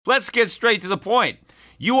Let's get straight to the point.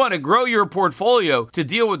 You want to grow your portfolio to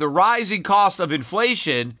deal with the rising cost of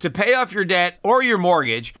inflation, to pay off your debt or your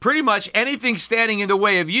mortgage, pretty much anything standing in the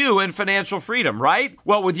way of you and financial freedom, right?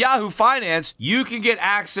 Well, with Yahoo Finance, you can get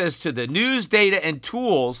access to the news, data, and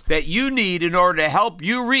tools that you need in order to help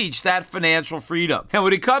you reach that financial freedom. And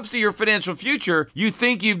when it comes to your financial future, you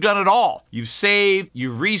think you've done it all. You've saved,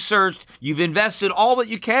 you've researched, you've invested all that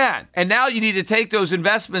you can. And now you need to take those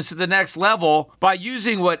investments to the next level by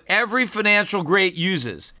using what every financial great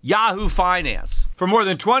uses. Yahoo Finance. For more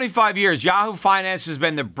than 25 years, Yahoo Finance has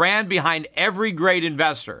been the brand behind every great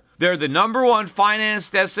investor. They're the #1 finance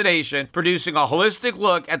destination, producing a holistic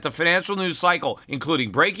look at the financial news cycle,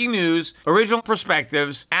 including breaking news, original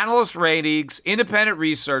perspectives, analyst ratings, independent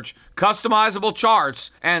research, customizable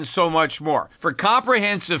charts, and so much more. For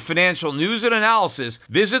comprehensive financial news and analysis,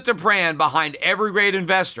 visit the brand behind every great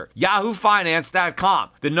investor, yahoofinance.com,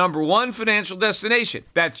 the #1 financial destination.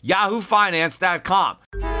 That's yahoofinance.com.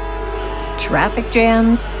 Traffic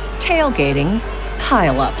jams, tailgating,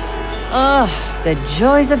 pileups. Ugh, the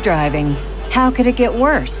joys of driving. How could it get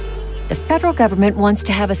worse? The federal government wants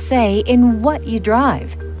to have a say in what you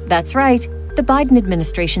drive. That's right. The Biden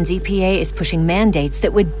administration's EPA is pushing mandates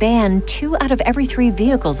that would ban 2 out of every 3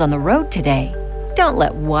 vehicles on the road today. Don't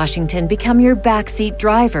let Washington become your backseat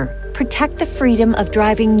driver. Protect the freedom of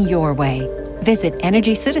driving your way. Visit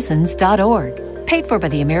EnergyCitizens.org. Paid for by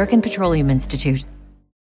the American Petroleum Institute.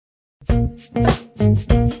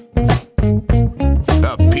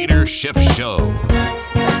 The Peter Schiff Show.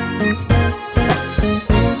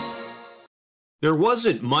 There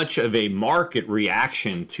wasn't much of a market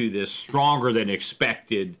reaction to this stronger than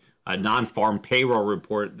expected non-farm payroll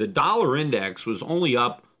report. The dollar index was only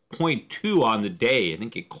up 0.2 on the day. I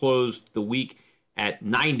think it closed the week at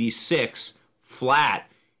 96 flat.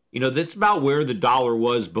 You know, that's about where the dollar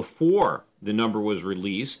was before the number was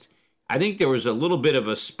released. I think there was a little bit of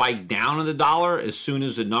a spike down in the dollar as soon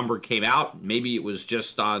as the number came out. Maybe it was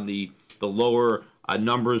just on the lower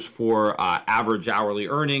numbers for average hourly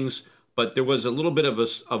earnings, but there was a little bit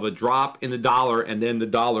of a drop in the dollar, and then the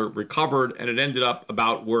dollar recovered, and it ended up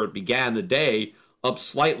about where it began the day, up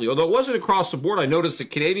slightly. Although it wasn't across the board, I noticed the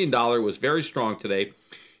Canadian dollar was very strong today.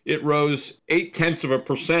 It rose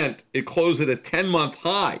 0.8%. It closed at a 10-month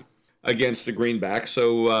high against the greenback.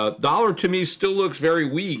 So dollar to me still looks very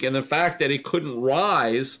weak, and the fact that it couldn't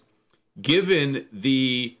rise given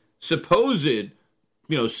the supposed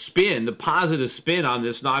spin, the positive spin on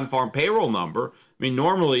this non-farm payroll number. I mean,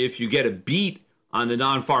 normally if you get a beat on the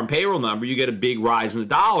non-farm payroll number, you get a big rise in the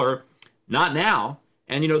dollar. Not now.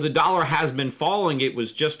 And the dollar has been falling. It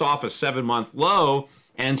was just off a 7-month low,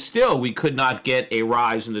 and still we could not get a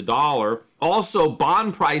rise in the dollar. Also,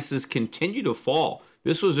 bond prices continue to fall.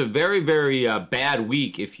 This was a very, very bad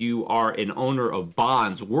week if you are an owner of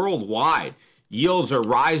bonds worldwide. Yields are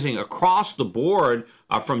rising across the board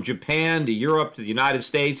from Japan to Europe to the United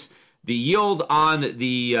States. The yield on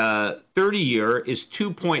the 30-year is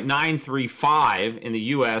 2.935 in the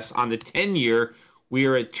U.S. On the 10-year, we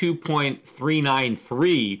are at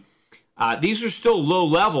 2.393. These are still low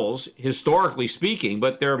levels, historically speaking,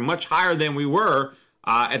 but they're much higher than we were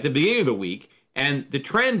at the beginning of the week. And the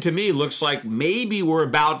trend to me looks like maybe we're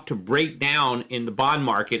about to break down in the bond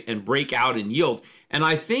market and break out in yield. And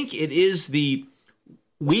I think it is the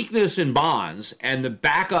weakness in bonds and the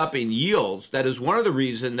backup in yields that is one of the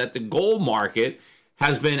reasons that the gold market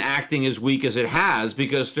has been acting as weak as it has,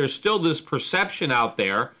 because there's still this perception out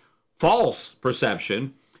there, false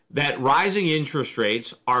perception, that rising interest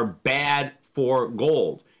rates are bad for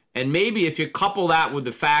gold. And maybe if you couple that with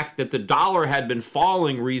the fact that the dollar had been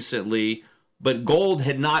falling recently, but gold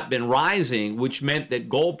had not been rising, which meant that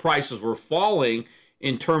gold prices were falling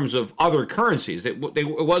in terms of other currencies. It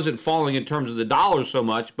wasn't falling in terms of the dollar so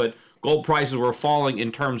much, but gold prices were falling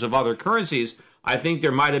in terms of other currencies. I think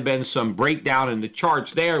there might have been some breakdown in the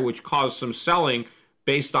charts there, which caused some selling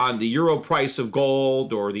based on the euro price of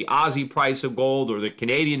gold or the Aussie price of gold or the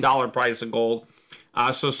Canadian dollar price of gold.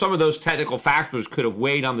 So some of those technical factors could have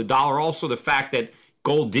weighed on the dollar. Also, the fact that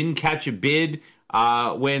gold didn't catch a bid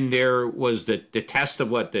when there was the test of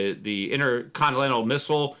the intercontinental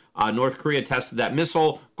missile. North Korea tested that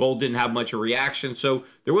missile. Gold didn't have much of a reaction. So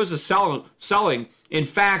there was a selling. In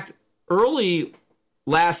fact, early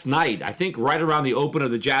last night, I think right around the open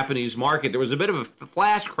of the Japanese market, there was a bit of a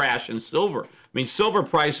flash crash in silver. I mean, silver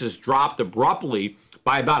prices dropped abruptly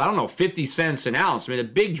by about, 50 cents an ounce. I mean, a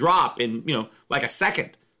big drop in, like a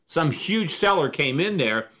second. Some huge seller came in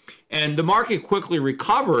there, and the market quickly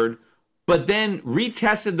recovered, but then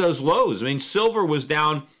retested those lows. I mean, silver was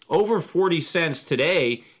down over 40 cents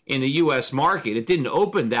today in the U.S. market. It didn't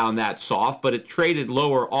open down that soft, but it traded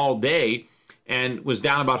lower all day and was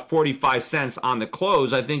down about 45 cents on the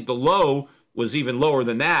close. I think the low was even lower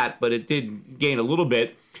than that, but it did gain a little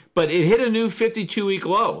bit. But it hit a new 52-week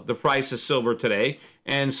low, the price of silver today,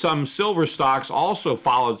 and some silver stocks also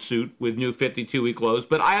followed suit with new 52-week lows.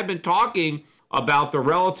 But I have been talking about the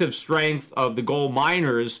relative strength of the gold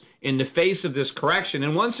miners in the face of this correction.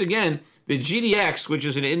 And once again, the GDX, which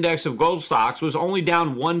is an index of gold stocks, was only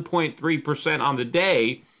down 1.3% on the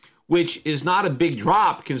day, which is not a big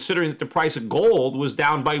drop considering that the price of gold was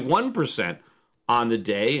down by 1% on the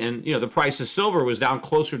day. And, the price of silver was down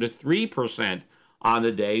closer to 3% on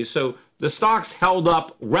the day. So the stocks held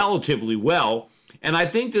up relatively well. And I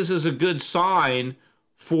think this is a good sign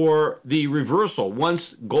for the reversal.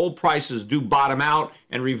 Once gold prices do bottom out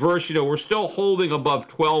and reverse, we're still holding above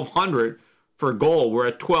 1,200 for gold. We're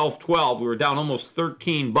at 1,212. We were down almost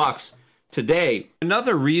 $13 today.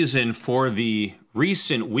 Another reason for the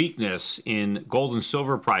recent weakness in gold and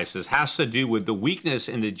silver prices has to do with the weakness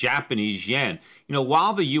in the Japanese yen.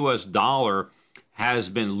 While the U.S. dollar has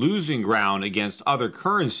been losing ground against other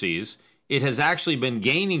currencies, it has actually been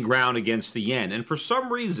gaining ground against the yen. And for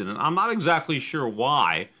some reason, and I'm not exactly sure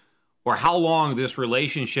why or how long this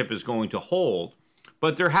relationship is going to hold,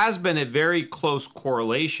 but there has been a very close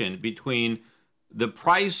correlation between the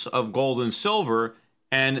price of gold and silver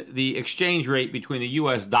and the exchange rate between the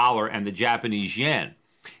U.S. dollar and the Japanese yen.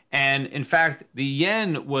 And in fact, the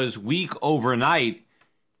yen was weak overnight,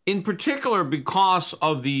 in particular because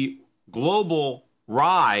of the global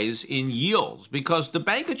rise in yields, because the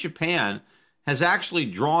Bank of Japan has actually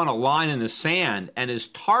drawn a line in the sand and is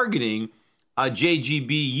targeting JGB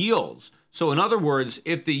yields. So in other words,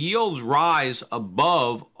 if the yields rise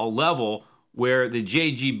above a level where the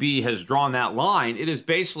JGB has drawn that line, it is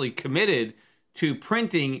basically committed to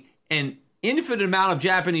printing an infinite amount of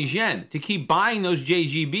Japanese yen to keep buying those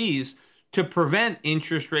JGBs to prevent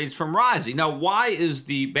interest rates from rising. Now, why is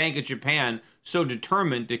the Bank of Japan so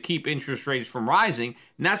determined to keep interest rates from rising?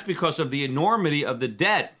 And that's because of the enormity of the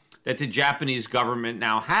debt that the Japanese government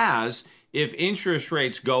now has. If interest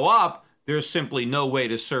rates go up, there's simply no way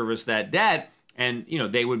to service that debt, and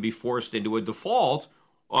they would be forced into a default,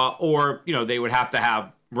 or they would have to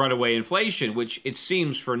have runaway inflation, which it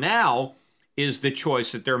seems for now is the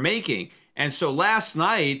choice that they're making. And so last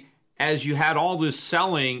night, as you had all this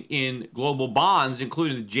selling in global bonds,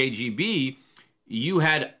 including the JGB, you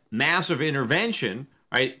had massive intervention,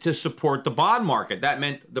 right, to support the bond market. That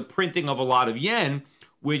meant the printing of a lot of yen,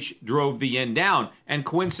 which drove the yen down. And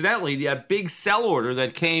coincidentally, the big sell order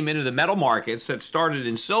that came into the metal markets that started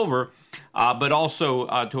in silver, but also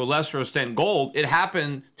to a lesser extent gold, it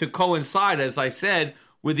happened to coincide, as I said,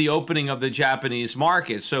 with the opening of the Japanese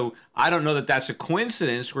market. So I don't know that that's a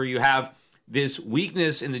coincidence where you have this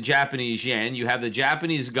weakness in the Japanese yen. You have the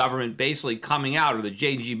Japanese government basically coming out, or the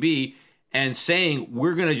JGB, and saying,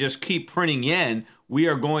 we're going to just keep printing yen. We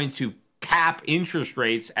are going to cap interest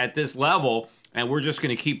rates at this level, and we're just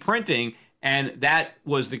going to keep printing. And that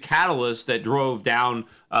was the catalyst that drove down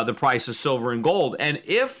the price of silver and gold. And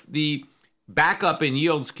if the backup in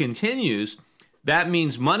yields continues, that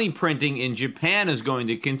means money printing in Japan is going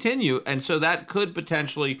to continue. And so that could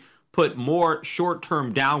potentially put more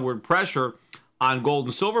short-term downward pressure on gold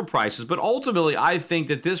and silver prices. But ultimately, I think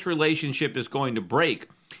that this relationship is going to break,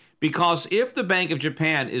 because if the Bank of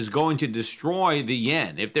Japan is going to destroy the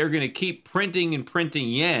yen, if they're going to keep printing and printing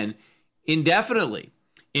yen indefinitely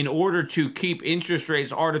in order to keep interest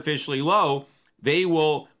rates artificially low, they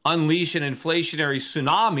will unleash an inflationary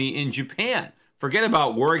tsunami in Japan. Forget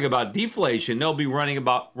about worrying about deflation. They'll be worrying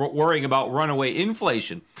about runaway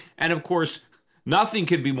inflation. And of course, nothing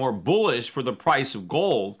could be more bullish for the price of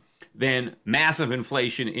gold than massive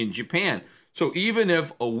inflation in Japan. So even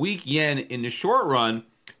if a weak yen in the short run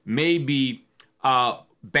may be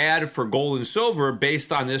bad for gold and silver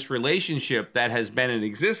based on this relationship that has been in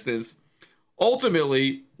existence,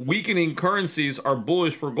 ultimately, weakening currencies are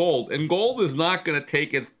bullish for gold. And gold is not going to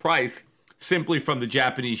take its price simply from the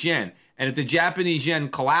Japanese yen. And if the Japanese yen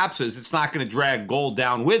collapses, it's not going to drag gold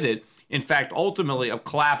down with it. In fact, ultimately, a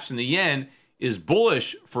collapse in the yen is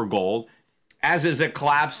bullish for gold, as is a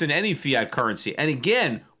collapse in any fiat currency. And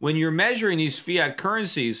again, when you're measuring these fiat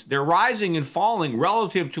currencies, they're rising and falling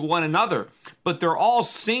relative to one another, but they're all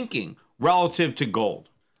sinking relative to gold.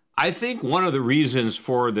 I think one of the reasons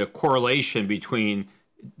for the correlation between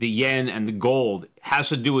the yen and the gold has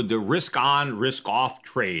to do with the risk-on, risk-off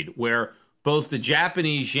trade, where both the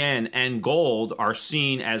Japanese yen and gold are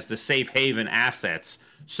seen as the safe haven assets.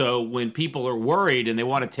 So when people are worried and they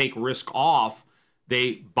want to take risk off,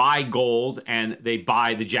 they buy gold and they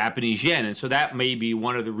buy the Japanese yen. And so that may be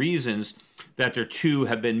one of the reasons that their two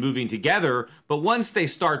have been moving together. But once they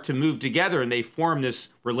start to move together and they form this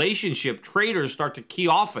relationship, traders start to key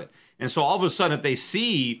off it. And so all of a sudden, if they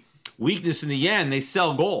see weakness in the yen, they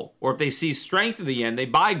sell gold. Or if they see strength in the yen, they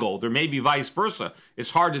buy gold. Or maybe vice versa.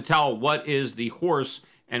 It's hard to tell what is the horse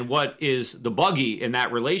and what is the buggy in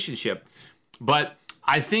that relationship. But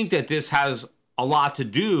I think that this has a lot to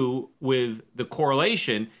do with the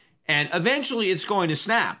correlation, and eventually it's going to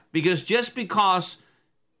snap, because just because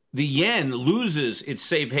the yen loses its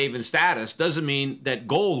safe haven status doesn't mean that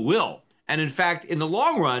gold will. And in fact, in the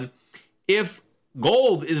long run, if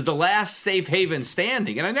gold is the last safe haven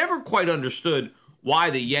standing, and I never quite understood why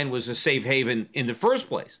the yen was a safe haven in the first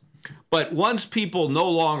place, but once people no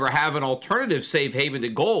longer have an alternative safe haven to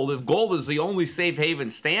gold, if gold is the only safe haven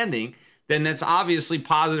standing, then that's obviously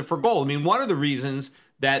positive for gold. I mean, one of the reasons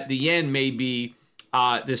that the yen may be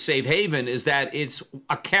the safe haven is that it's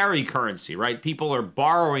a carry currency, right? People are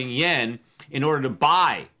borrowing yen in order to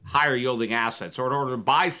buy higher yielding assets or in order to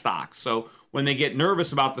buy stocks. So when they get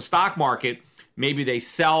nervous about the stock market, maybe they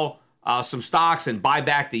sell some stocks and buy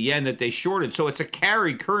back the yen that they shorted. So it's a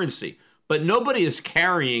carry currency. But nobody is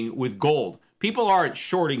carrying with gold. People aren't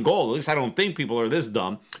shorting gold. At least I don't think people are this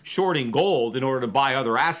dumb, shorting gold in order to buy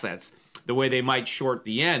other assets, the way they might short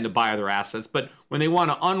the yen to buy other assets. But when they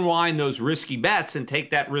want to unwind those risky bets and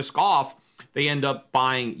take that risk off, they end up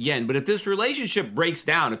buying yen. But if this relationship breaks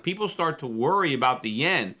down, if people start to worry about the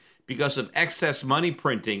yen because of excess money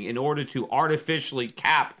printing in order to artificially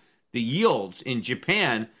cap the yields in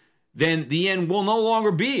Japan, then the yen will no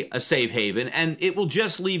longer be a safe haven and it will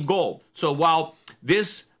just leave gold. So while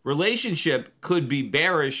this relationship could be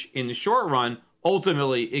bearish in the short run,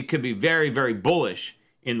 ultimately it could be very, very bullish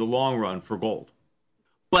in the long run for gold.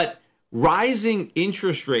 But rising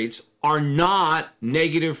interest rates are not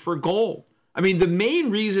negative for gold. I mean, the main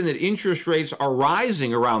reason that interest rates are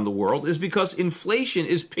rising around the world is because inflation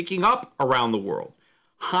is picking up around the world.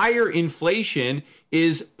 Higher inflation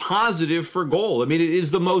is positive for gold. I mean, it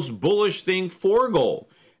is the most bullish thing for gold.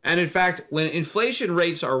 And in fact, when inflation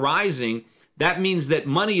rates are rising, that means that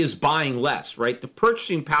money is buying less, right? The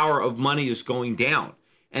purchasing power of money is going down.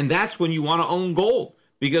 And that's when you want to own gold.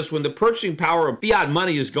 Because when the purchasing power of fiat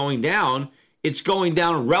money is going down, it's going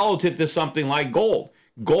down relative to something like gold.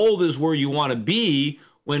 Gold is where you want to be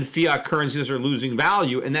when fiat currencies are losing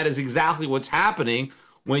value, and that is exactly what's happening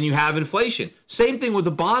when you have inflation. Same thing with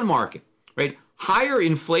the bond market, right? Higher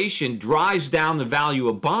inflation drives down the value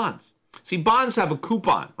of bonds. See, bonds have a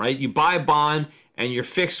coupon, right? You buy a bond and you're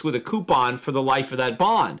fixed with a coupon for the life of that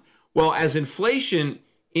bond. Well, as inflation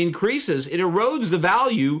increases, it erodes the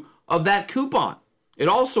value of that coupon. It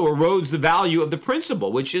also erodes the value of the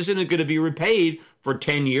principal, which isn't going to be repaid for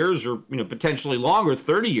 10 years or potentially longer,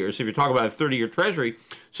 30 years, if you're talking about a 30-year treasury.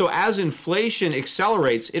 So as inflation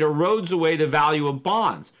accelerates, it erodes away the value of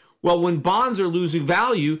bonds. Well, when bonds are losing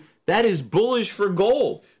value, that is bullish for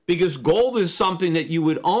gold, because gold is something that you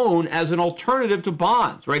would own as an alternative to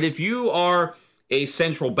bonds, right? If you are a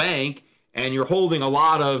central bank and you're holding a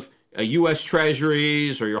lot of U.S.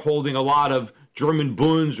 treasuries, or you're holding a lot of German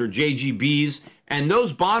bunds or JGBs, and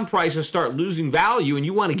those bond prices start losing value and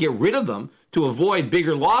you want to get rid of them to avoid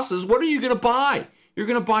bigger losses, what are you going to buy? You're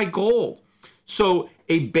going to buy gold. So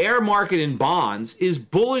a bear market in bonds is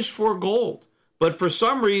bullish for gold. But for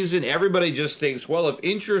some reason, everybody just thinks, well, if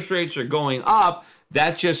interest rates are going up,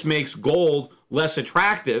 that just makes gold less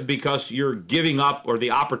attractive because you're giving up, or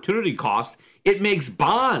the opportunity cost. It makes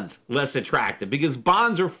bonds less attractive because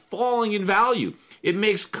bonds are falling in value. It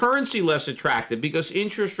makes currency less attractive because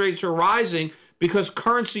interest rates are rising because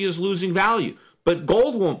currency is losing value. But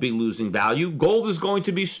gold won't be losing value. Gold is going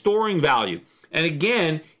to be storing value. And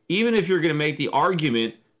again, even if you're going to make the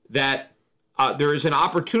argument that there is an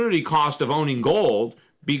opportunity cost of owning gold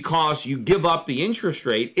because you give up the interest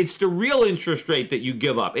rate, it's the real interest rate that you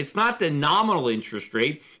give up. It's not the nominal interest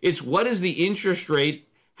rate. It's what is the interest rate,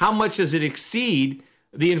 how much does it exceed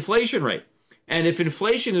the inflation rate? And if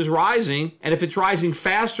inflation is rising, and if it's rising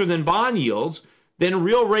faster than bond yields, then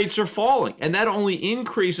real rates are falling. And that only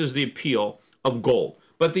increases the appeal of gold.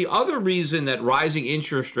 But the other reason that rising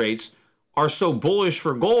interest rates are so bullish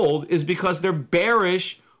for gold is because they're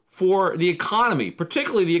bearish for the economy,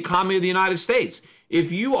 particularly the economy of the United States.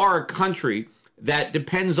 If you are a country that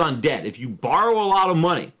depends on debt, if you borrow a lot of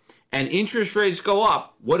money and interest rates go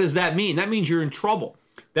up, what does that mean? That means you're in trouble.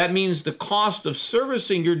 That means the cost of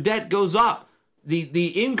servicing your debt goes up. The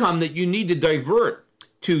income that you need to divert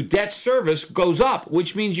to debt service goes up,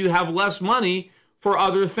 which means you have less money for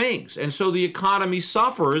other things. And so the economy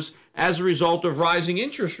suffers as a result of rising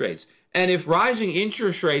interest rates. And if rising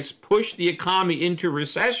interest rates push the economy into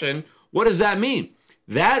recession, what does that mean?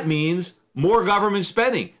 That means more government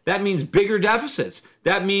spending. That means bigger deficits.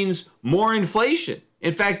 That means more inflation.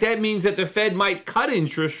 In fact, that means that the Fed might cut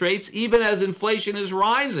interest rates even as inflation is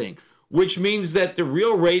rising, which means that the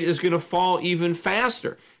real rate is going to fall even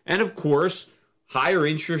faster. And of course, higher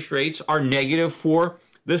interest rates are negative for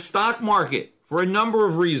the stock market for a number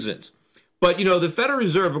of reasons. But, the Federal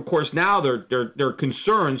Reserve, of course, now they're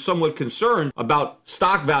concerned, somewhat concerned about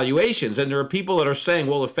stock valuations. And there are people that are saying,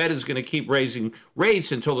 well, the Fed is going to keep raising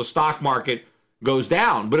rates until the stock market goes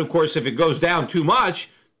down. But, of course, if it goes down too much,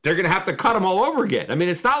 they're going to have to cut them all over again. I mean,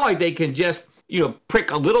 it's not like they can just, prick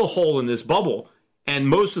a little hole in this bubble and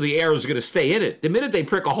most of the air is going to stay in it. The minute they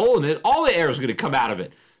prick a hole in it, all the air is going to come out of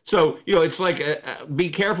it. So, it's like, be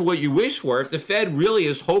careful what you wish for. If the Fed really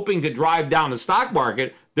is hoping to drive down the stock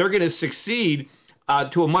market, they're going to succeed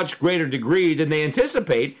to a much greater degree than they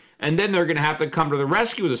anticipate. And then they're going to have to come to the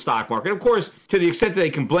rescue of the stock market. Of course, to the extent that they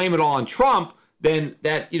can blame it all on Trump, then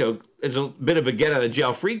that, is a bit of a get out of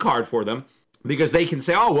jail free card for them, because they can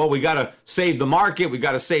say, oh, well, we got to save the market. We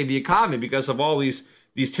got to save the economy because of all these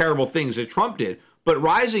terrible things that Trump did. But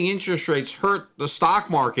rising interest rates hurt the stock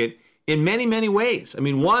market in many, many ways. I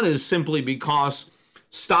mean, one is simply because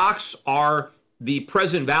stocks are the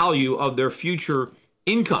present value of their future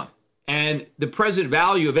income. And the present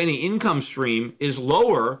value of any income stream is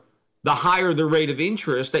lower the higher the rate of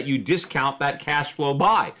interest that you discount that cash flow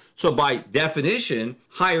by. So by definition,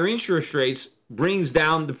 higher interest rates brings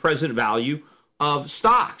down the present value of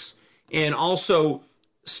stocks. And also,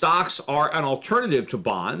 stocks are an alternative to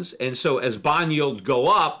bonds. And so as bond yields go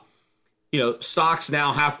up, stocks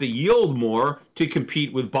now have to yield more to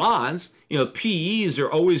compete with bonds. PEs are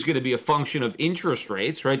always going to be a function of interest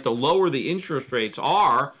rates, right? The lower the interest rates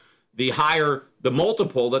are, the higher the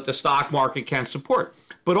multiple that the stock market can support.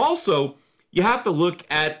 But also, you have to look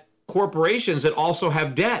at corporations that also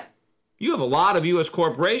have debt. You have a lot of U.S.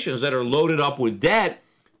 corporations that are loaded up with debt.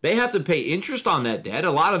 They have to pay interest on that debt.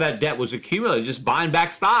 A lot of that debt was accumulated just buying back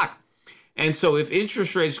stock. And so if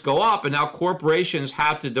interest rates go up and now corporations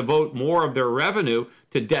have to devote more of their revenue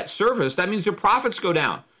to debt service, that means their profits go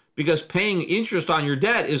down, because paying interest on your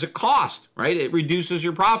debt is a cost, right? It reduces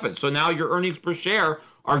your profits. So now your earnings per share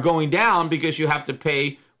are going down because you have to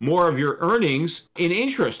pay more of your earnings in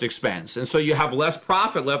interest expense. And so you have less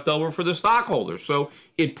profit left over for the stockholders. So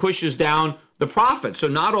it pushes down the profit. So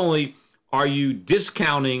not only are you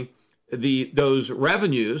discounting those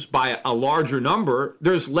revenues by a larger number,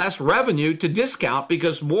 there's less revenue to discount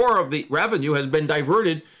because more of the revenue has been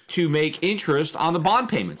diverted to make interest on the bond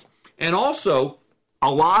payments. And also,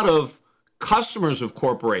 a lot of customers of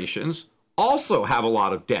corporations also have a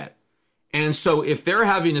lot of debt. And so if they're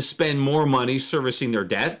having to spend more money servicing their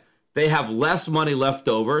debt, they have less money left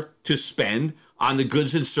over to spend on the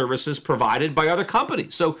goods and services provided by other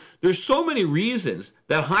companies. So there's so many reasons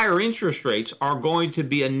that higher interest rates are going to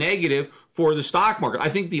be a negative for the stock market. I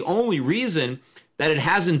think the only reason that it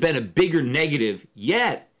hasn't been a bigger negative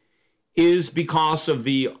yet is because of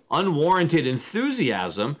the unwarranted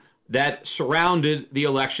enthusiasm that surrounded the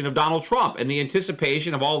election of Donald Trump and the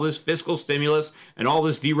anticipation of all this fiscal stimulus and all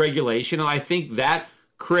this deregulation. And I think that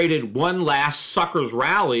created one last sucker's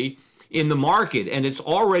rally in the market, and it's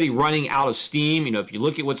already running out of steam. If you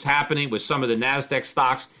look at what's happening with some of the NASDAQ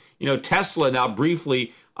stocks, Tesla now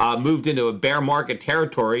briefly moved into a bear market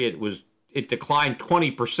territory. It declined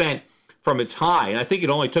 20% from its high, and I think it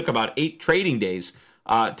only took about 8 trading days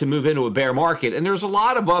to move into a bear market. And there's a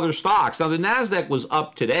lot of other stocks. Now, the NASDAQ was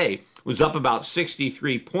up today, was up about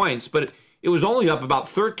 63 points, but it was only up about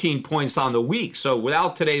 13 points on the week. So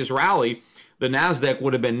without today's rally, the NASDAQ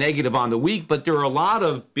would have been negative on the week, but there are a lot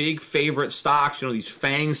of big favorite stocks, these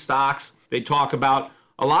FANG stocks they talk about.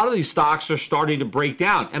 A lot of these stocks are starting to break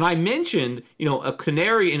down. And I mentioned, a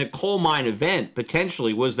canary in a coal mine event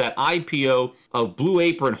potentially was that IPO of Blue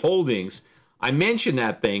Apron Holdings. I mentioned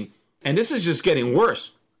that thing, and this is just getting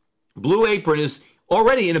worse. Blue Apron is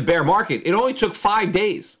already in a bear market. It only took 5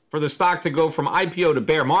 days for the stock to go from IPO to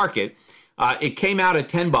bear market. It came out at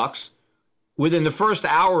 $10. Within the first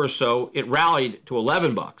hour or so, it rallied to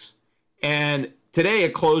 $11. And today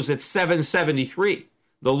it closed at $7.73.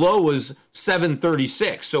 The low was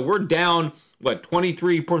 $7.36. So we're down,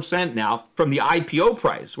 23% now from the IPO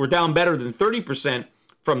price. We're down better than 30%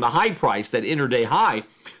 from the high price, that intraday high.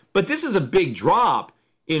 But this is a big drop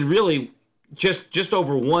in really just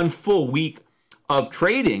over one full week of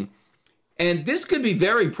trading. And this could be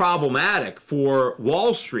very problematic for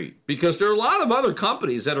Wall Street because there are a lot of other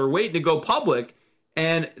companies that are waiting to go public,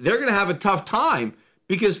 and they're going to have a tough time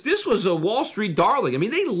because this was a Wall Street darling. I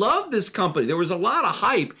mean, they loved this company. There was a lot of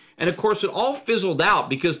hype, and of course, it all fizzled out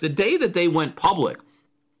because the day that they went public,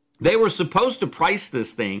 they were supposed to price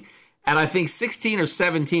this thing at, I think, $16 or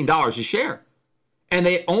 $17 a share, and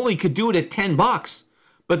they only could do it at $10.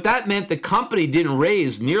 But that meant the company didn't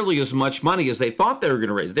raise nearly as much money as they thought they were going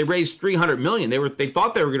to raise. They raised $300 million. They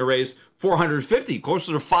thought they were going to raise $450,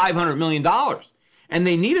 closer to $500 million. And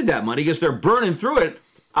they needed that money because they're burning through it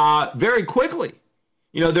very quickly.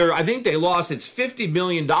 I think they lost, it's $50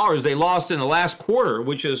 million they lost in the last quarter,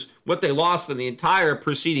 which is what they lost in the entire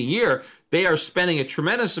preceding year. They are spending a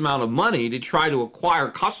tremendous amount of money to try to acquire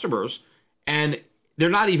customers, and they're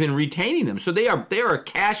not even retaining them. So they are a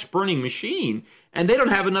cash burning machine, and they don't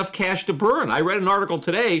have enough cash to burn. I read an article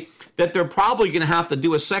today that they're probably going to have to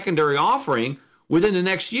do a secondary offering within the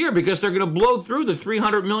next year because they're going to blow through the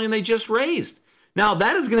 $300 million they just raised. Now,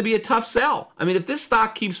 that is going to be a tough sell. I mean, if this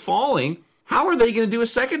stock keeps falling, how are they going to do a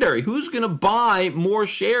secondary? Who's going to buy more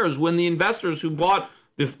shares when the investors who bought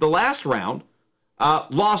the last round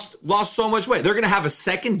lost so much weight? They're going to have a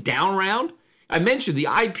second down round? I mentioned the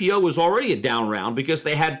IPO was already a down round because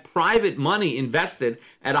they had private money invested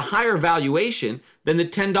at a higher valuation than the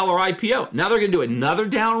 $10 IPO. Now they're going to do another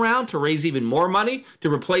down round to raise even more money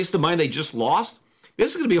to replace the money they just lost.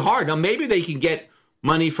 This is going to be hard. Now maybe they can get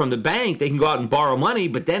money from the bank. They can go out and borrow money,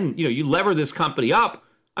 but then you lever this company up.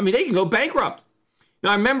 I mean, they can go bankrupt.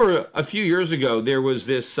 Now I remember a few years ago there was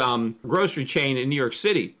this grocery chain in New York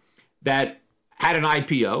City that had an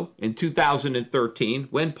IPO in 2013,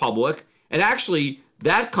 went public. And actually,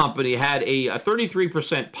 that company had a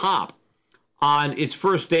 33% pop on its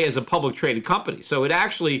first day as a public traded company. So it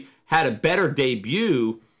actually had a better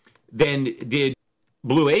debut than did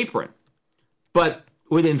Blue Apron. But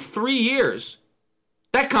within 3 years,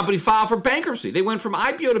 that company filed for bankruptcy. They went from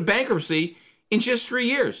IPO to bankruptcy in just 3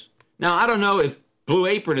 years. Now, I don't know if Blue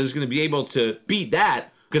Apron is going to be able to beat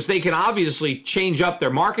that because they can obviously change up their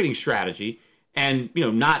marketing strategy and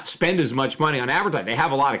not spend as much money on advertising. They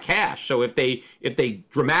have a lot of cash. So if they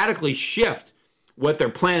dramatically shift what they're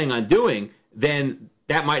planning on doing, then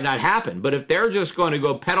that might not happen. But if they're just going to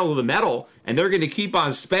go pedal to the metal and they're going to keep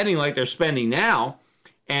on spending like they're spending now,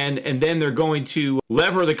 and then they're going to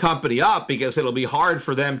lever the company up because it'll be hard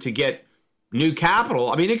for them to get new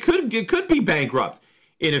capital. I mean, it could be bankrupt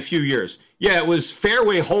in a few years. Yeah, it was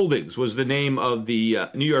Fairway Holdings was the name of the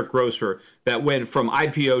New York grocer that went from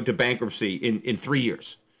IPO to bankruptcy in 3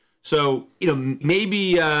 years. So,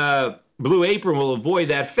 maybe Blue Apron will avoid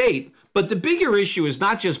that fate. But the bigger issue is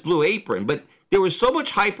not just Blue Apron, but there was so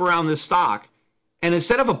much hype around this stock, and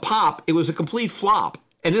instead of a pop, it was a complete flop.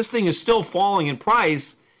 And this thing is still falling in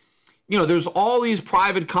price. There's all these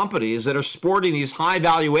private companies that are sporting these high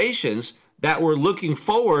valuations that were looking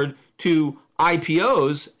forward to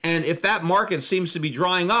IPOs, and if that market seems to be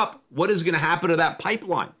drying up, what is going to happen to that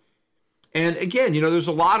pipeline? And again, there's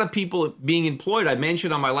a lot of people being employed. I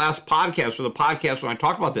mentioned on my last podcast, or the podcast when I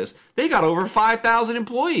talked about this, they got over 5,000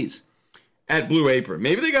 employees at Blue Apron.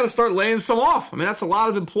 Maybe they got to start laying some off. I mean, that's a lot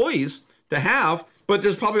of employees to have, but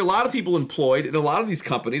there's probably a lot of people employed in a lot of these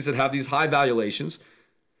companies that have these high valuations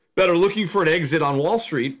that are looking for an exit on Wall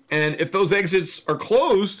Street. And if those exits are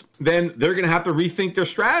closed, then they're going to have to rethink their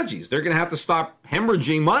strategies. They're going to have to stop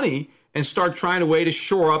hemorrhaging money and start trying a way to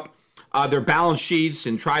shore up their balance sheets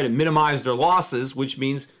and try to minimize their losses, which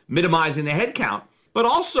means minimizing the headcount. But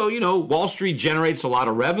also, Wall Street generates a lot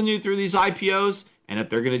of revenue through these IPOs. And if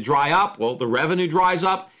they're going to dry up, well, the revenue dries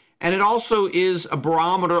up. And it also is a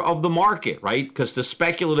barometer of the market, right? Because the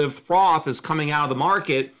speculative froth is coming out of the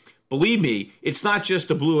market. Believe me, it's not just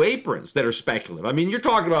the Blue Aprons that are speculative. I mean, you're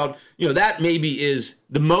talking about, that maybe is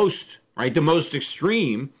the most, right, the most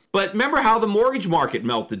extreme. But remember how the mortgage market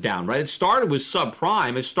melted down, right? It started with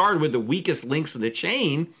subprime. It started with the weakest links in the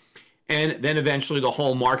chain, and then eventually the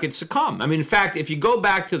whole market succumbed. I mean, in fact, if you go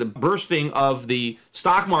back to the bursting of the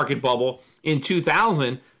stock market bubble in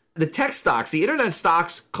 2000, the tech stocks, the internet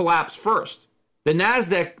stocks collapsed first. The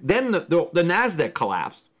NASDAQ, then the NASDAQ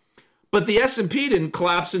collapsed. But the S&P didn't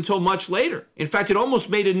collapse until much later. In fact, it almost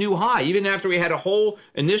made a new high. Even after we had a whole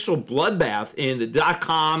initial bloodbath in the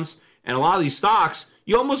dot-coms and a lot of these stocks,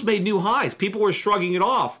 you almost made new highs. People were shrugging it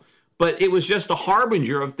off. But it was just a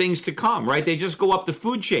harbinger of things to come, right? They just go up the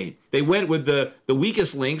food chain. They went with the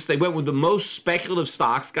weakest links. They went with the most speculative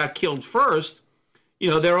stocks, got killed first.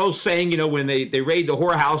 They're always saying, when they raid the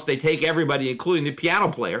whorehouse, they take everybody, including the piano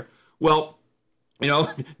player. Well,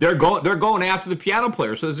 they're going after the piano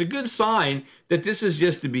player. So there's a good sign that this is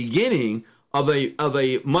just the beginning of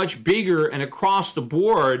a much bigger and across the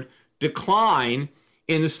board decline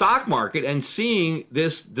in the stock market and seeing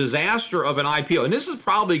this disaster of an IPO. And this is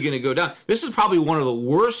probably going to go down. This is probably one of the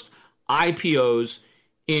worst IPOs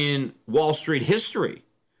in Wall Street history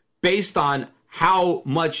based on how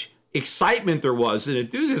much excitement there was and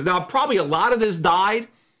enthusiasm. Now, probably a lot of this died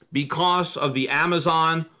because of the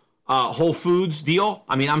Amazon Whole Foods deal.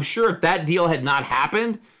 I mean, I'm sure if that deal had not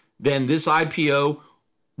happened, then this IPO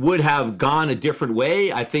would have gone a different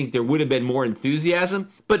way. I think there would have been more enthusiasm.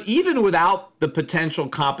 But even without the potential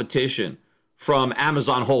competition from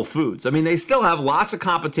Amazon Whole Foods, I mean, they still have lots of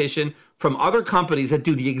competition from other companies that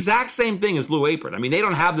do the exact same thing as Blue Apron. I mean, they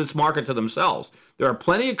don't have this market to themselves. There are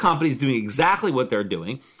plenty of companies doing exactly what they're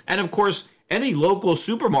doing. And of course, any local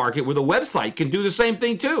supermarket with a website can do the same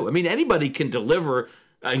thing too. I mean, anybody can deliver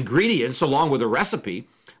ingredients along with a recipe.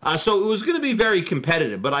 So it was going to be very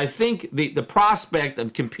competitive. But I think the prospect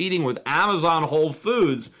of competing with Amazon Whole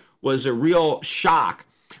Foods was a real shock.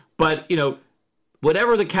 But, you know,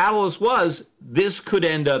 whatever the catalyst was, this could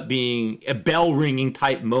end up being a bell-ringing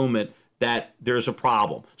type moment that there's a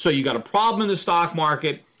problem. So you got a problem in the stock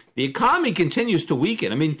market. The economy continues to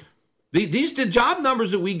weaken. I mean, the job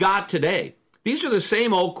numbers that we got today, these are the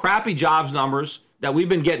same old crappy jobs numbers that we've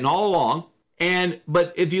been getting all along.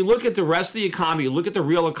 But if you look at the rest of the economy, look at the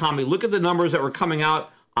real economy, look at the numbers that were coming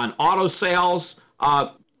out on auto sales,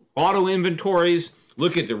 auto inventories,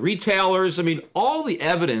 look at the retailers. I mean, all the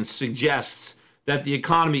evidence suggests that the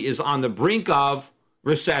economy is on the brink of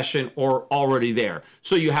recession or already there.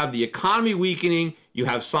 So you have the economy weakening, you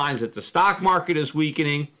have signs that the stock market is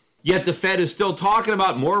weakening, yet the Fed is still talking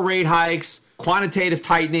about more rate hikes, quantitative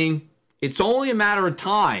tightening. It's only a matter of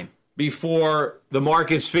time before the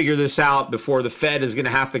markets figure this out, before the Fed is going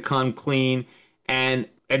to have to come clean and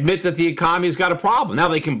admit that the economy's got a problem. Now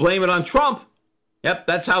they can blame it on Trump. Yep,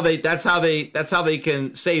 that's how they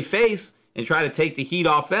can save face and try to take the heat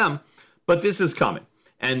off them. But this is coming.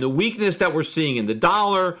 And the weakness that we're seeing in the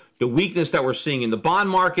dollar, the weakness that we're seeing in the bond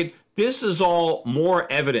market, this is all more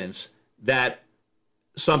evidence that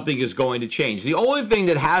something is going to change. The only thing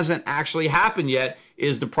that hasn't actually happened yet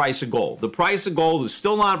is the price of gold. The price of gold is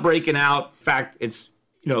still not breaking out. In fact, it's,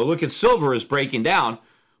 look at silver is breaking down.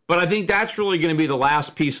 But I think that's really going to be the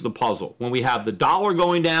last piece of the puzzle. When we have the dollar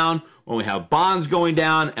going down, when we have bonds going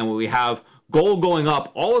down, and when we have gold going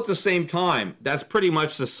up all at the same time, that's pretty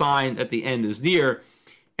much the sign that the end is near.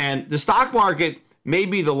 And the stock market may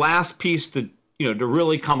be the last piece to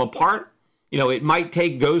really come apart. It might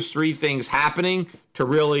take those three things happening to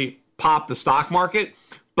really pop the stock market.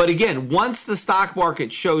 But again, once the stock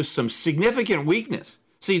market shows some significant weakness,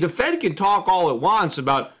 see, the Fed can talk all it wants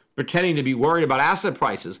about pretending to be worried about asset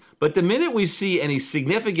prices, but the minute we see any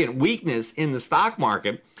significant weakness in the stock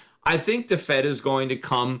market, I think the Fed is going to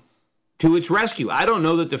come to its rescue. I don't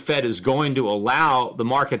know that the Fed is going to allow the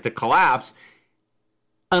market to collapse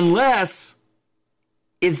unless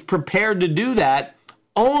it's prepared to do that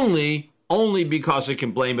only because it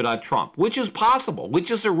can blame it on Trump, which is possible, which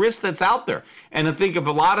is a risk that's out there. And I think if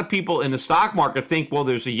a lot of people in the stock market think, well,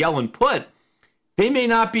 there's a Yellen put, they may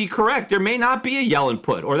not be correct. There may not be a Yellen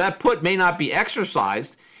put, or that put may not be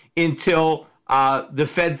exercised until the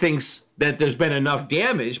Fed thinks that there's been enough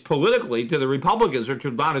damage politically to the Republicans or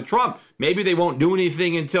to Donald Trump. Maybe they won't do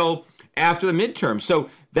anything until after the midterm. So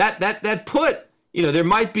that put, there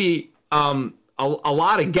might be a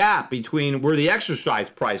lot of gap between where the exercise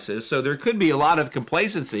price is. So there could be a lot of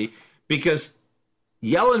complacency because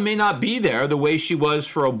Yellen may not be there the way she was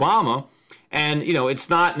for Obama. And, it's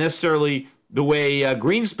not necessarily the way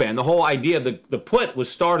Greenspan, the whole idea of the put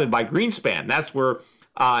was started by Greenspan. That's where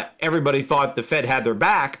everybody thought the Fed had their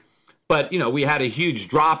back. But, we had a huge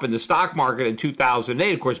drop in the stock market in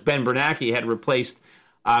 2008. Of course, Ben Bernanke had replaced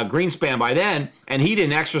Greenspan by then, and he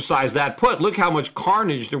didn't exercise that put. Look how much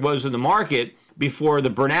carnage there was in the market before the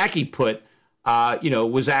Bernanke put,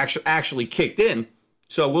 was actually kicked in.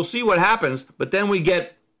 So we'll see what happens. But then we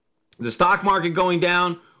get the stock market going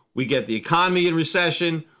down. We get the economy in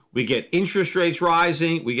recession. We get interest rates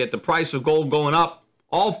rising. We get the price of gold going up.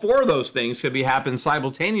 All four of those things could be happening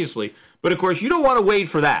simultaneously. But of course, you don't want to wait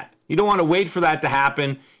for that. You don't want to wait for that to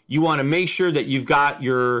happen. You want to make sure that you've got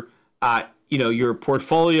your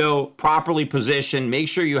portfolio properly positioned. Make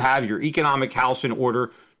sure you have your economic house in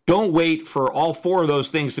order. Don't wait for all four of those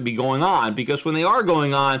things to be going on, because when they are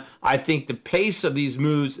going on, I think the pace of these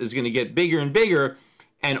moves is going to get bigger and bigger.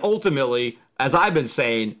 And ultimately, as I've been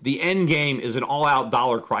saying, the end game is an all-out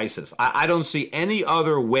dollar crisis. I don't see any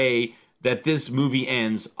other way that this movie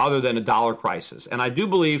ends other than a dollar crisis. And I do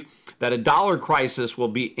believe that a dollar crisis will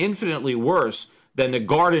be infinitely worse than the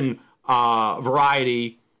garden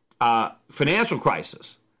variety financial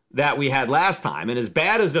crisis. that we had last time. And as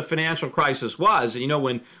bad as the financial crisis was,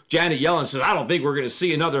 when Janet Yellen says, I don't think we're going to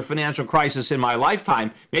see another financial crisis in my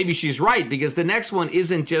lifetime, maybe she's right, because the next one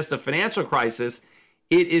isn't just a financial crisis,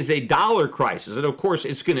 it is a dollar crisis. And of course,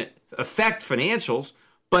 it's going to affect financials,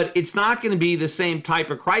 but it's not going to be the same type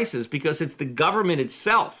of crisis because it's the government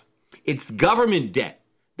itself. It's government debt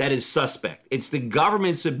that is suspect. It's the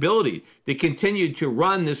government's ability to continue to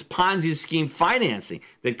run this Ponzi scheme financing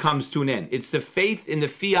that comes to an end. It's the faith in the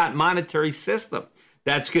fiat monetary system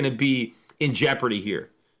that's going to be in jeopardy here.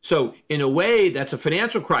 So in a way, that's a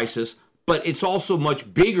financial crisis, but it's also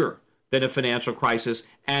much bigger than a financial crisis.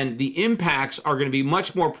 And the impacts are going to be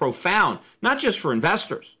much more profound, not just for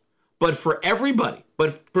investors, but for everybody,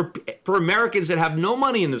 but for Americans that have no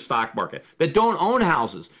money in the stock market, that don't own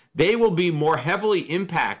houses. They will be more heavily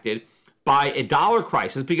impacted by a dollar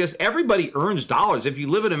crisis because everybody earns dollars. If you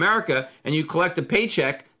live in America and you collect a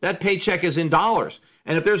paycheck, that paycheck is in dollars.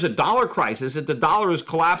 And if there's a dollar crisis, if the dollar is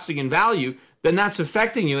collapsing in value, then that's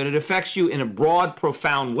affecting you, and it affects you in a broad,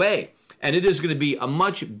 profound way. And it is going to be a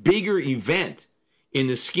much bigger event in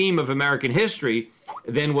the scheme of American history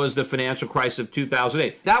than was the financial crisis of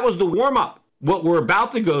 2008. That was the warm-up. What we're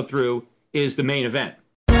about to go through is the main event.